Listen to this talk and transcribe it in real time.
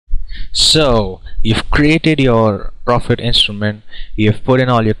So you've created your profit instrument, you've put in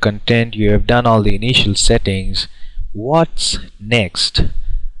all your content, you have done all the initial settings. What's next?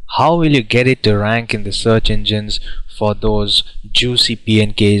 How will you get it to rank in the search engines for those juicy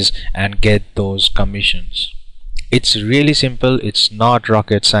PNKs and get those commissions? It's really simple, it's not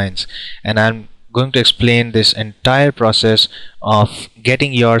rocket science, and I'm going to explain this entire process of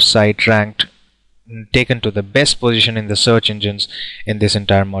getting your site ranked, taken to the best position in the search engines in this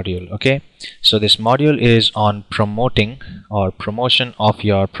entire module. Okay, so this module is on promoting or promotion of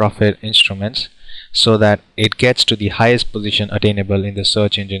your profit instruments so that it gets to the highest position attainable in the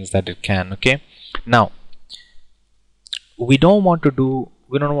search engines that it can. Okay, now we don't want to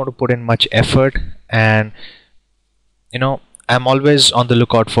put in much effort, and I'm always on the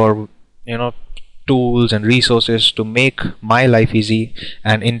lookout for tools and resources to make my life easy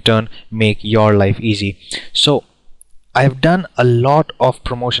and in turn make your life easy. So I've done a lot of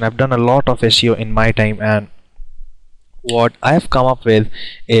promotion, I've done a lot of SEO in my time, and what I've come up with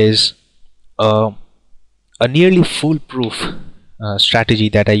is a nearly foolproof strategy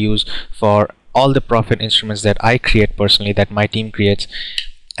that I use for all the profit instruments that I create personally, that my team creates,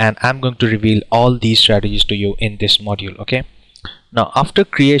 and I'm going to reveal all these strategies to you in this module. Okay, now after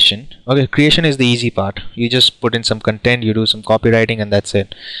creation, creation is the easy part. You just put in some content, you do some copywriting, and that's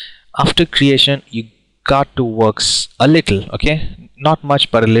it. After creation, you got to work a little, okay, not much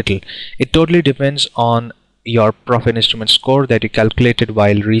but a little. It totally depends on your profit instrument score that you calculated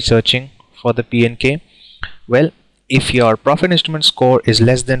while researching for the PNK. Well, if your profit instrument score is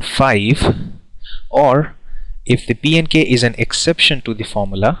less than 5, or if the PNK is an exception to the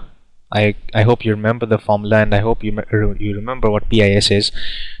formula, I hope you remember the formula, and I hope you remember what PIS is.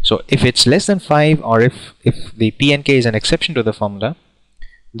 So if it's less than 5, or if the PNK is an exception to the formula,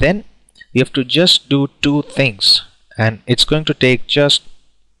 then you have to just do 2 things, and it's going to take just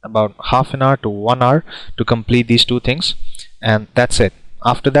about half an hour to 1 hour to complete these 2 things, and that's it.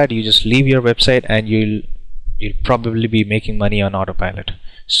 After that, you just leave your website and you'll probably be making money on autopilot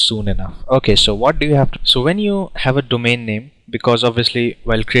soon enough. Okay, so what do you have to, so when you have a domain name, because obviously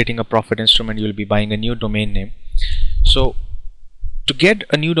while creating a profit instrument you'll be buying a new domain name, so to get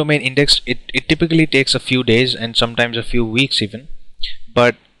a new domain indexed, it typically takes a few days and sometimes a few weeks even,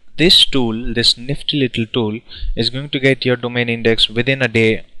 but this tool, this nifty little tool, is going to get your domain indexed within a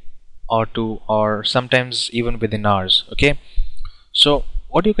day or 2, or sometimes even within hours. Okay, so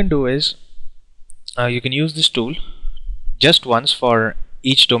what you can do is you can use this tool just once for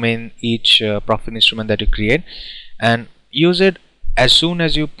each domain, each profit instrument that you create, and use it as soon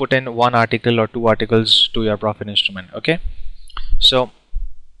as you put in 1 article or 2 articles to your profit instrument. Okay, so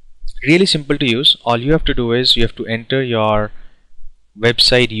really simple to use. All you have to do is you have to enter your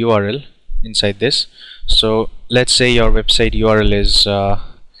website URL inside this. So let's say your website URL is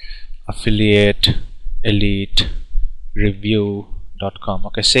affiliate elite review.com.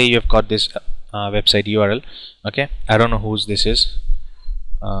 okay, say you've got this website URL. okay, I don't know whose this is,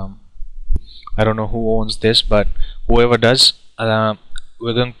 I don't know who owns this, but whoever does, we're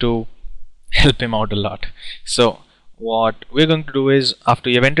going to help him out a lot. So what we're going to do is, after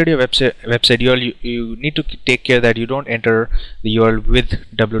you've entered your website URL, you need to take care that you don't enter the URL with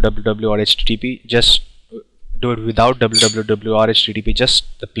www or http. Just do it without www or http,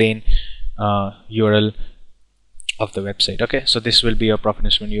 just the plain URL of the website. Okay, so this will be your profit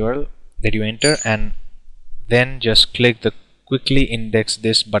instrument URL that you enter, and then just click the quickly index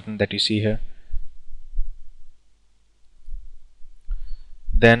this button that you see here.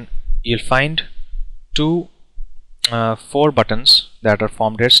 Then you'll find 4 buttons that are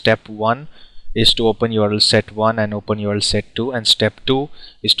formed here. Step 1 is to open URL set 1 and open URL set 2, and step 2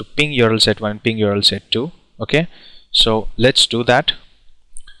 is to ping URL set 1 and ping URL set 2. okay, so let's do that.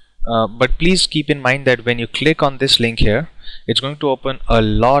 But please keep in mind that when you click on this link here, it's going to open a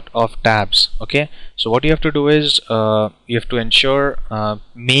lot of tabs. okay, so what you have to do is you have to ensure,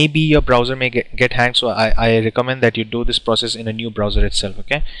 maybe your browser may get hanged, so I recommend that you do this process in a new browser itself.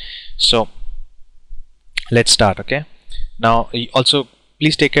 okay, so let's start. okay, now also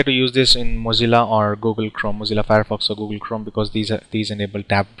please take care to use this in Mozilla or Google Chrome, Mozilla Firefox or Google Chrome, because these enable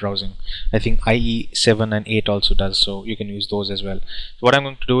tab browsing. I think IE 7 and 8 also does, so you can use those as well. So what I'm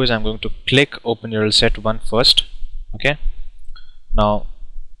going to do is I'm going to click open URL set 1 first. okay, now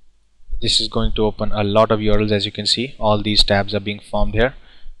this is going to open a lot of URLs. As you can see, all these tabs are being formed here.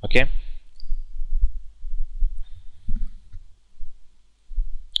 okay,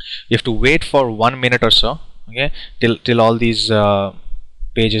 you have to wait for 1 minute or so, okay, till all these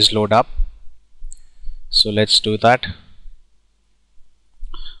pages load up. So let's do that.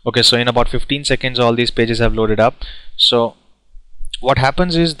 Okay, so in about 15 seconds all these pages have loaded up. So what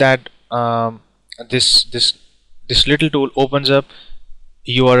happens is that this little tool opens up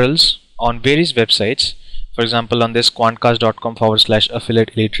URLs on various websites. For example, on this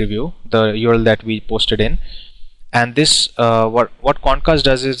quantcast.com/affiliate elite review, the URL that we posted in, and this what Quantcast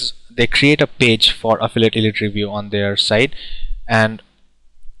does is they create a page for affiliate elite review on their site, and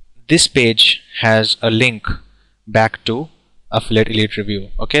this page has a link back to affiliate elite review.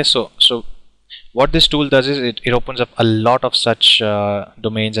 Okay, so what this tool does is it opens up a lot of such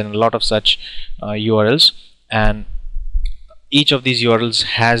domains and a lot of such URLs, and each of these URLs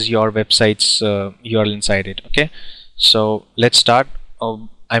has your website's URL inside it. Okay, so let's start.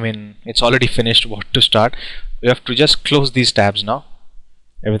 I mean, it's already finished. What to start? We have to just close these tabs now.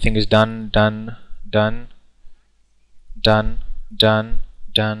 Everything is done, done, done, done, done,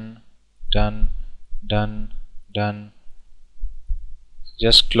 done, done, done, done.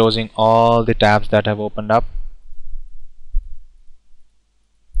 Just closing all the tabs that have opened up.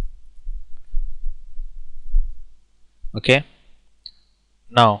 Okay,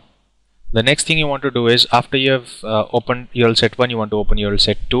 now the next thing you want to do is, after you have opened URL set 1, you want to open URL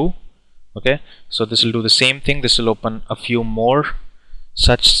set 2. Okay, so this will do the same thing. This will open a few more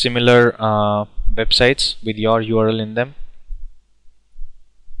such similar websites with your URL in them.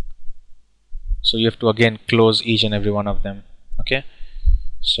 So you have to again close each and every one of them. Okay,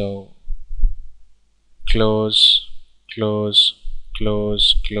 so close, close,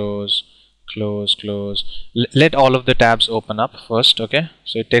 close, close, close, close. Let all of the tabs open up first. Okay,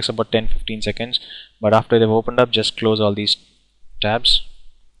 so it takes about 10-15 seconds, but after they've opened up, just close all these tabs.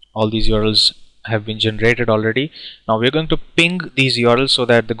 All these URLs have been generated already. Now we're going to ping these URLs so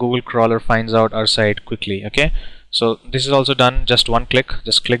that the Google crawler finds out our site quickly. Okay, so this is also done. Just one click.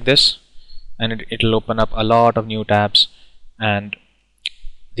 Just click this, and it'll open up a lot of new tabs. And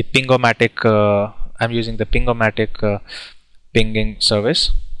the Pingomatic, I'm using the Pingomatic pinging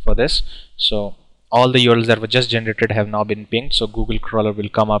service for this. So all the URLs that were just generated have now been pinged. So Google crawler will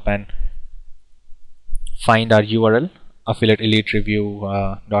come up and find our URL,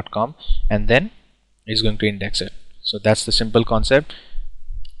 affiliateelitereview.com, and then it's going to index it. So that's the simple concept,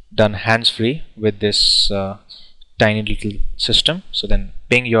 done hands-free with this tiny little system. So then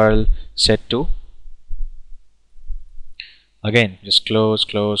ping URL set to, again just close,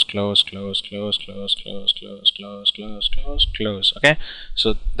 close, close, close, close, close, close, close, close, close, close, close. Okay,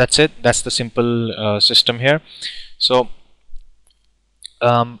 so that's it. That's the simple system here. So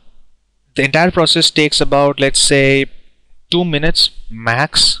the entire process takes about, let's say, 2 minutes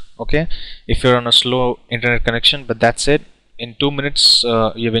max. Okay, if you're on a slow internet connection, but that's it. In 2 minutes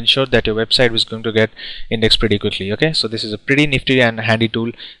you've ensured that your website is going to get indexed pretty quickly. Okay, so this is a pretty nifty and handy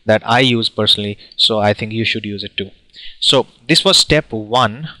tool that I use personally, so I think you should use it too. So this was step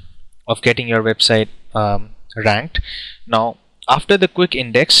 1 of getting your website ranked. Now after the quick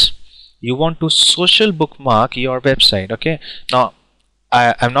index, you want to social bookmark your website. Okay, now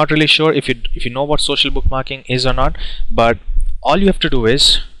I'm not really sure if you know what social bookmarking is or not, but all you have to do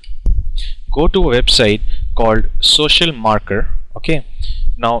is go to a website called Social Marker. Okay,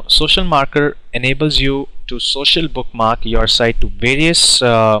 now Social Marker enables you to social bookmark your site to various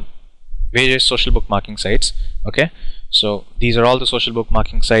social bookmarking sites. Okay, so these are all the social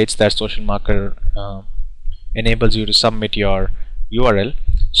bookmarking sites that Social Marker enables you to submit your URL.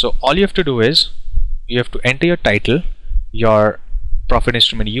 So all you have to do is you have to enter your title, your profit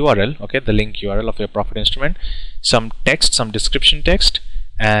instrument URL, okay, the link URL of your profit instrument, some text, some description text,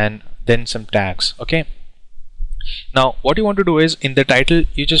 and then some tags. Okay, now what you want to do is, in the title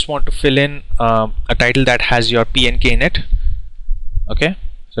you just want to fill in a title that has your PNK in it. Okay,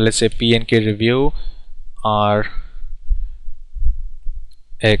 so let's say PNK review or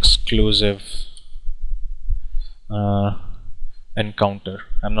exclusive encounter.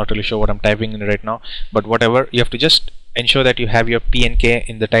 I'm not really sure what I'm typing in right now, but whatever, you have to just ensure that you have your PNK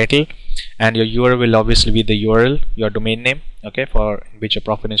in the title, and your URL will obviously be the URL, your domain name, okay, for which a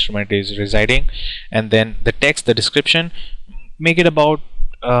profit instrument is residing. And then the text, the description, make it about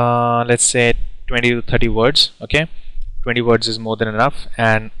let's say 20 to 30 words. Okay, 20 words is more than enough,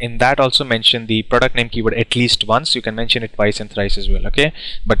 and in that also mention the product name keyword at least once. You can mention it twice and thrice as well, okay,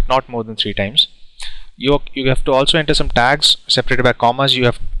 but not more than 3 times. You have to also enter some tags separated by commas. You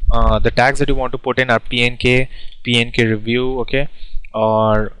have the tags that you want to put in are PNK, PNK review, okay,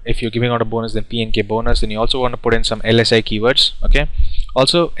 or if you're giving out a bonus, then PNK bonus. Then you also want to put in some LSI keywords. Okay,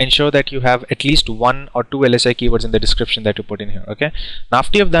 also ensure that you have at least 1 or 2 LSI keywords in the description that you put in here. Okay, now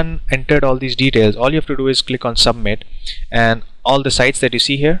after you've entered all these details, all you have to do is click on submit, and all the sites that you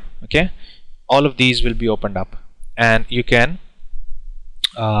see here, okay, all of these will be opened up, and you can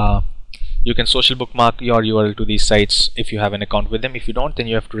You can social bookmark your URL to these sites if you have an account with them. If you don't, then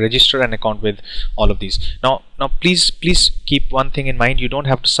you have to register an account with all of these. Now please keep one thing in mind. You don't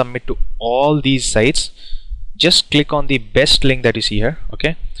have to submit to all these sites. Just click on the best link that you see here.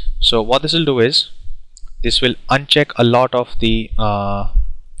 Okay, so what this will do is this will uncheck a lot of the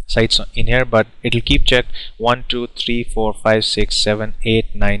sites in here, but it will keep check 1 2 3 4 5 6 7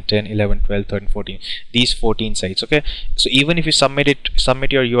 8 9 10 11 12 13 14, these 14 sites. Okay, so even if you submit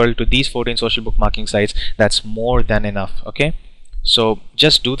your URL to these 14 social bookmarking sites, that's more than enough. Okay, so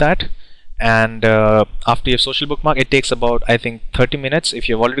just do that, and after your social bookmark, it takes about, I think, 30 minutes. If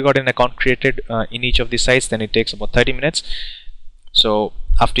you've already got an account created in each of these sites, then it takes about 30 minutes. So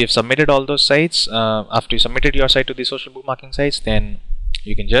after you've submitted all those sites, after you submitted your site to the social bookmarking sites, then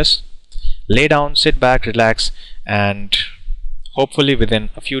you can just lay down, sit back, relax, and hopefully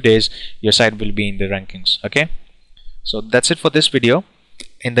within a few days your site will be in the rankings. Okay, so that's it for this video.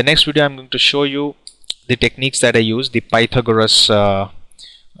 In the next video, I'm going to show you the techniques that I use, the Pythagoras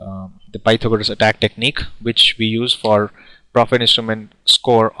attack technique, which we use for profit instrument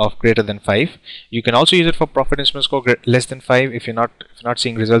score of greater than 5. You can also use it for profit instrument score less than 5 if you're not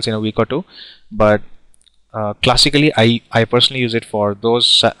seeing results in a week or two, but classically I personally use it for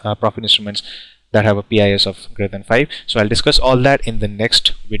those profit instruments that have a PIS of greater than 5. So I'll discuss all that in the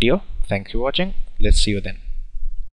next video. Thank you for watching. Let's see you then.